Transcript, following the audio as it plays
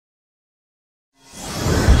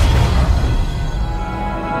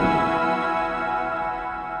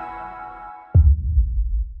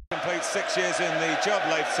matches in the job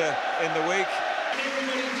later in the week.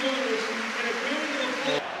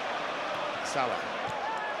 Salah.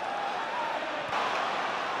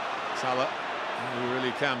 Salah, who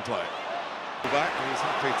really can play. Back, he's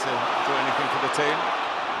happy to do anything for the team.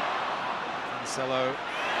 Cancelo,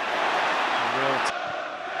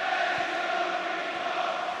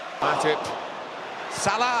 Matip,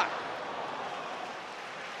 Salah.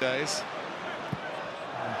 Days.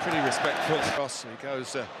 And pretty respectful cross. He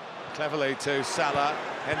goes cleverly to Salah.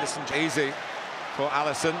 Henderson easy for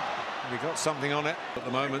Alisson. He got something on it at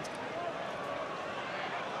the moment.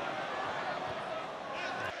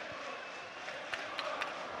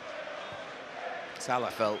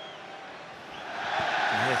 Salah felt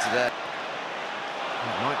here today.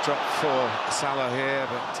 It might drop for Salah here,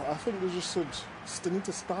 but I think they just need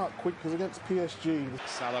to start quick because against PSG.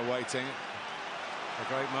 Salah waiting. The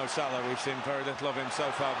great Mo Salah, we've seen very little of him so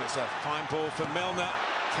far, but it's a fine ball for Milner,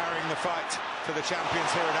 carrying the fight for the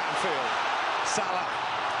champions here at Anfield. Salah.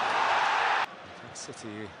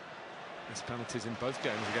 City missed penalties in both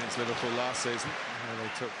games against Liverpool last season, where they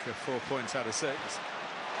took 4 points out of 6.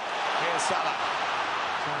 Here's Salah,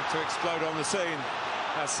 trying to explode on the scene,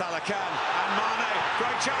 as Salah can, and Mane,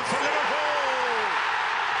 great chance for Liverpool!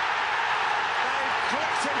 They've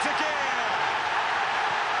clicked into gear!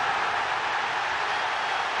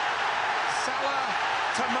 Salah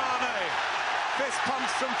to Mane, fist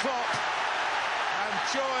pumps from Klopp, and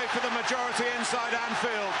joy for the majority inside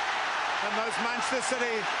Anfield. And those Manchester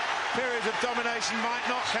City periods of domination might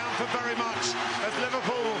not count for very much as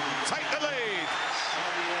Liverpool take the lead.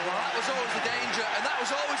 Well, that was always the danger, and that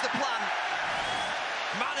was always the plan.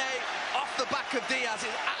 Mane off the back of Diaz.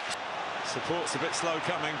 Support's a bit slow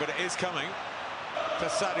coming, but it is coming for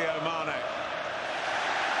Sadio Mane.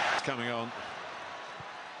 It's coming on.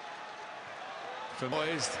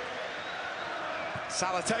 Poised.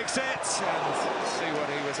 Salah takes it, and see what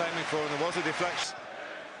he was aiming for, and there was a deflection.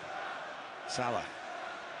 Salah.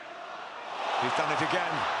 He's done it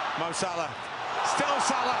again. Mo Salah. Still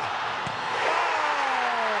Salah.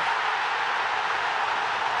 Oh!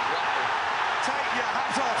 Wow. Take your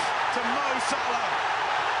hat off to Mo Salah.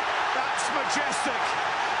 That's majestic.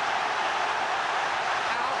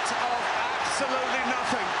 Out of absolutely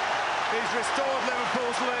nothing. He's restored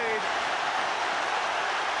Liverpool's lead.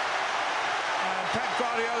 And Pep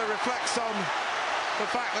Guardiola reflects on the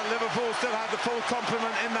fact that Liverpool still had the full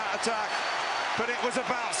complement in that attack. But it was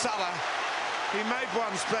about Salah. He made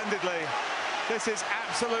one splendidly. This is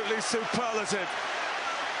absolutely superlative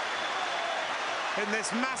in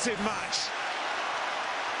this massive match.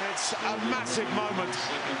 It's a massive moment.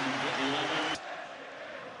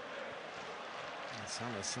 And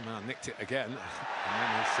Salah somehow nicked it again. And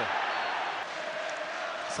then it's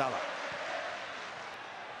Salah.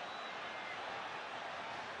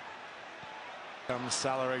 Comes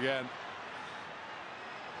Salah again.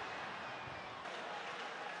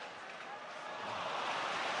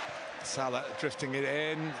 Salah drifting it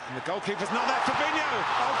in, and the goalkeeper's not there. Fabinho,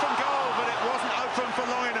 open goal, but it wasn't open for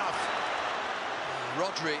long enough.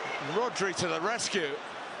 Rodri to the rescue.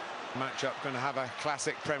 Matchup going to have a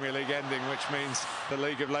classic Premier League ending, which means the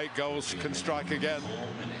League of Late Goals can strike again.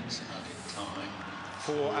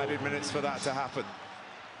 4 added minutes for that to happen.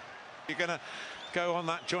 You're going to go on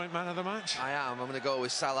that joint man of the match? I am. I'm going to go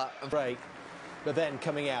with Salah. Break, but then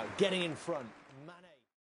coming out, getting in front.